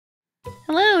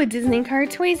Hello, Disney Car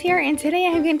Toys here, and today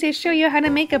I'm going to show you how to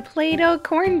make a Play-Doh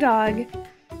corn dog.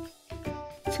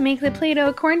 To make the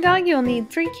Play-Doh corn dog, you'll need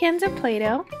 3 cans of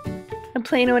Play-Doh, a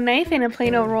Play-Doh knife and a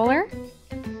Play-Doh roller,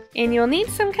 and you'll need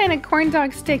some kind of corn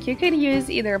dog stick. You could use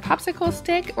either a popsicle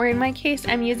stick, or in my case,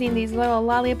 I'm using these little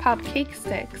lollipop cake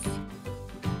sticks.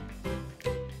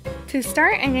 To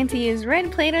start, I'm going to use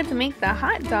red Play-Doh to make the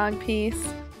hot dog piece.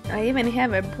 I even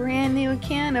have a brand new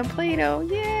can of Play-Doh,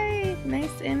 yay!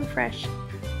 Nice and fresh.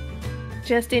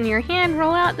 Just in your hand,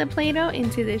 roll out the Play-Doh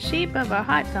into the shape of a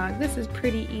hot dog. This is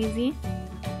pretty easy.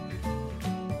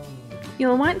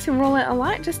 You'll want to roll it a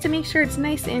lot just to make sure it's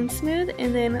nice and smooth,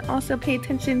 and then also pay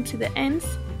attention to the ends.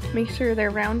 Make sure they're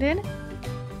rounded.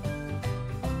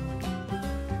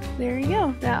 There you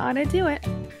go, that ought to do it.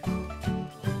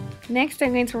 Next,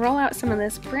 I'm going to roll out some of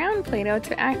this brown Play-Doh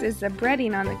to act as the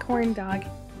breading on the corn dog.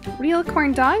 Real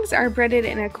corn dogs are breaded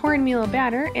in a cornmeal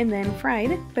batter and then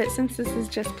fried, but since this is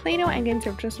just Play-Doh, I'm going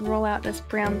to just roll out this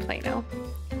brown Play-Doh.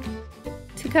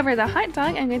 To cover the hot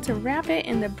dog, I'm going to wrap it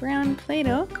in the brown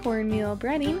Play-Doh cornmeal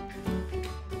breading.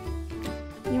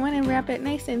 You want to wrap it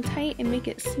nice and tight and make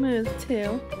it smooth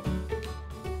too.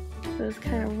 So just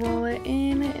kind of roll it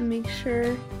in and make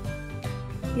sure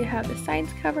you have the sides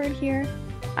covered here.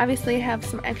 Obviously I have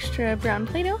some extra brown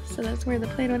Play-Doh, so that's where the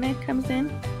Play-Doh knife comes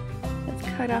in. Let's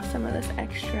cut off some of this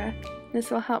extra.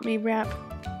 This will help me wrap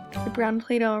the brown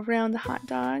Play-Doh around the hot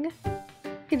dog.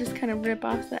 You just kind of rip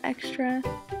off the extra.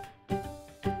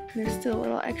 There's still a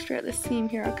little extra at the seam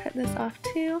here. I'll cut this off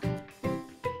too.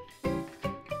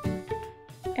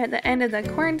 At the end of the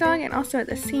corn dog and also at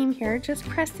the seam here, just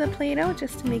press the Play-Doh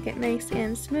just to make it nice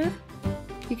and smooth.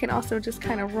 You can also just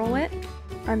kind of roll it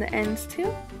on the ends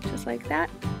too, just like that,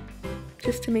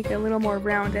 just to make it a little more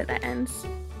round at the ends.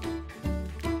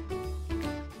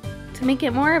 To make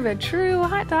it more of a true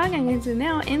hot dog, I'm going to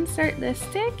now insert the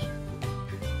stick.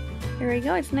 There we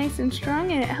go, it's nice and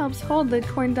strong and it helps hold the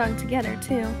corn dog together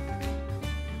too.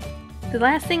 The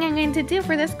last thing I'm going to do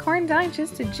for this corn dog,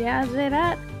 just to jazz it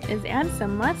up, is add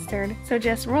some mustard. So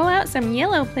just roll out some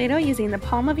yellow Play-Doh using the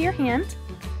palm of your hand.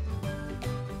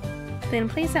 Then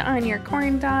place it on your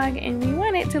corn dog, and you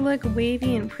want it to look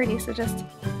wavy and pretty, so just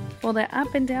fold it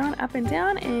up and down,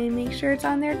 and make sure it's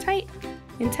on there tight.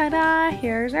 And ta-da!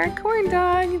 Here's our corn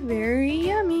dog! Very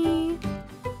yummy!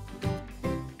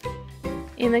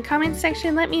 In the comments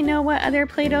section, let me know what other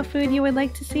Play-Doh food you would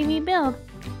like to see me build.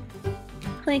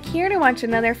 Click here to watch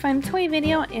another fun toy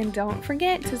video, and don't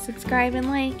forget to subscribe and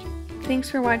like.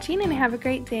 Thanks for watching and have a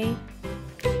great day!